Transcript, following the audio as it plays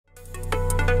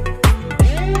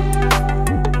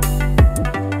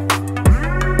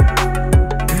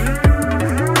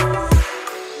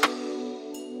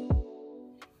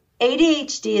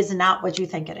ADHD is not what you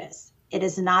think it is. It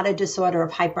is not a disorder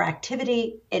of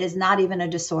hyperactivity. It is not even a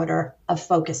disorder of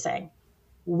focusing.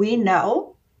 We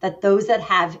know that those that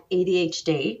have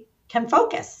ADHD can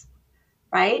focus,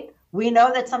 right? We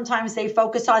know that sometimes they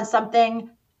focus on something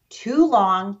too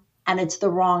long and it's the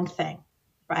wrong thing,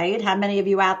 right? How many of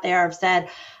you out there have said,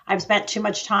 I've spent too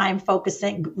much time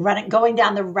focusing, going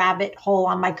down the rabbit hole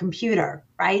on my computer,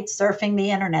 right? Surfing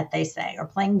the internet, they say, or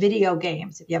playing video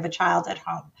games if you have a child at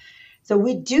home. So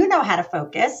we do know how to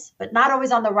focus, but not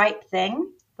always on the right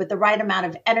thing with the right amount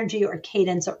of energy or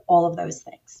cadence or all of those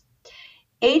things.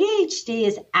 ADHD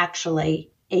is actually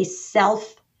a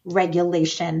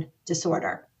self-regulation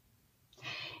disorder.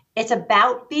 It's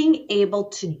about being able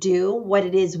to do what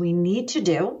it is we need to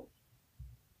do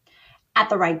at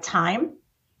the right time,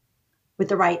 with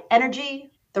the right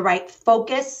energy, the right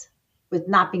focus, with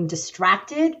not being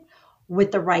distracted,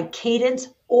 with the right cadence.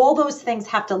 All those things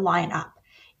have to line up.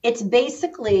 It's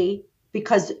basically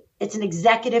because it's an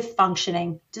executive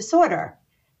functioning disorder.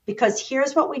 Because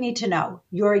here's what we need to know.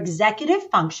 Your executive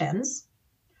functions,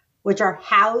 which are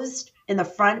housed in the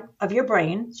front of your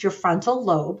brain, it's your frontal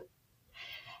lobe,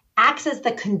 acts as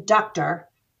the conductor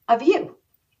of you.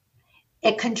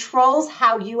 It controls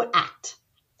how you act.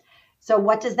 So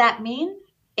what does that mean?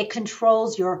 It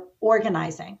controls your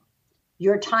organizing,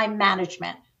 your time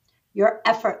management, your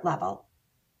effort level,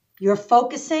 your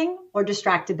focusing or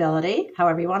distractibility,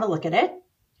 however you want to look at it,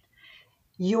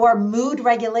 your mood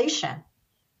regulation.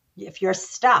 If you're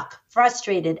stuck,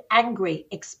 frustrated, angry,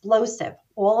 explosive,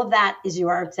 all of that is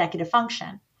your executive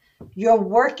function. Your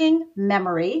working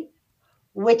memory,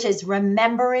 which is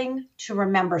remembering to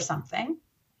remember something,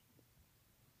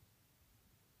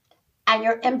 and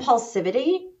your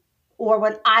impulsivity, or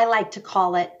what I like to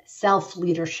call it,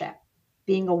 self-leadership,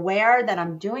 being aware that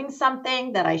I'm doing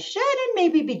something that I shouldn't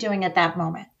maybe be doing at that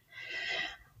moment.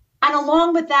 And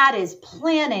along with that is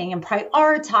planning and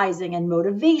prioritizing and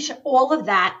motivation. All of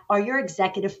that are your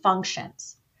executive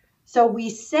functions. So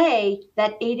we say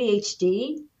that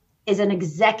ADHD is an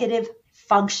executive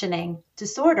functioning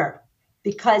disorder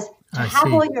because to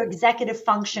have all your executive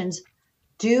functions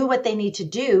do what they need to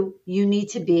do, you need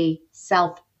to be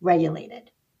self-regulated.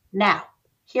 Now,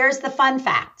 here's the fun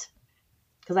fact,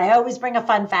 because I always bring a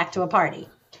fun fact to a party.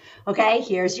 Okay,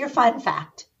 here's your fun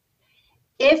fact.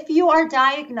 If you are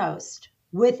diagnosed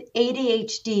with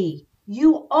ADHD,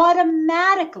 you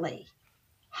automatically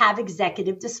have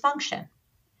executive dysfunction.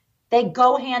 They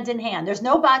go hand in hand. There's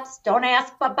no buts. Don't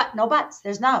ask, but no buts.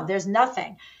 There's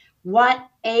nothing. What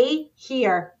A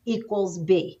here equals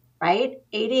B, right?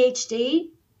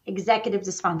 ADHD, executive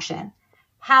dysfunction.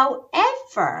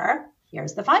 However,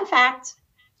 here's the fun fact.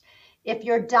 If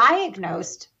you're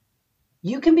diagnosed,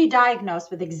 you can be diagnosed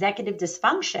with executive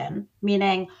dysfunction,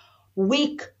 meaning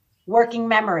weak working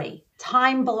memory,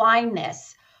 time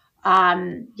blindness,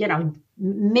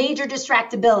 major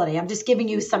distractibility. I'm just giving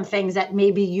you some things that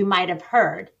maybe you might have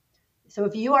heard. So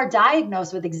if you are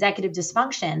diagnosed with executive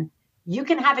dysfunction, you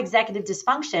can have executive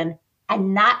dysfunction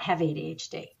and not have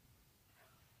ADHD.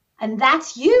 And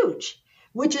that's huge,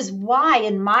 which is why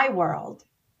in my world,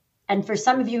 and for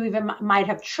some of you even might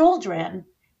have children,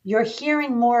 you're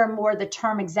hearing more and more the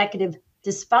term executive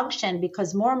dysfunction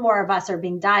because more and more of us are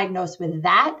being diagnosed with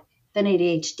that than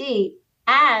ADHD.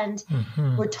 And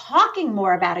we're talking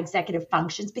more about executive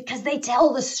functions because they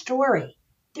tell the story.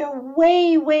 They're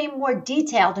way, way more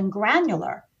detailed and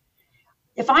granular.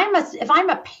 If I'm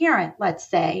a parent, let's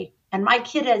say, and my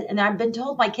kid is, and I've been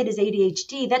told my kid is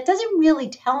ADHD, that doesn't really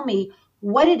tell me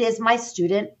what it is my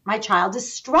child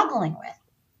is struggling with.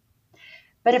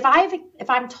 But if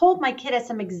I'm told my kid has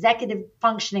some executive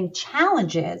functioning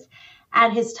challenges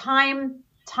and his time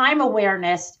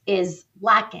awareness is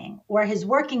lacking, or his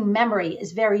working memory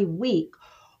is very weak,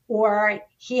 or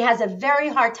he has a very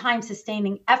hard time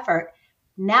sustaining effort,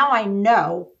 now I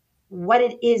know what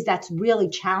it is that's really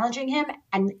challenging him,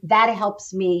 and that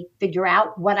helps me figure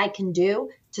out what I can do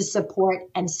to support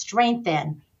and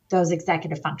strengthen those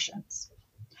executive functions.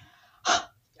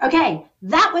 Okay,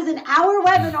 that was an hour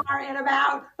webinar in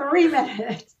about 3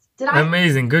 minutes.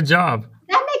 Amazing, good job.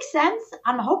 That makes sense.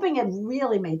 I'm hoping it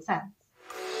really made sense.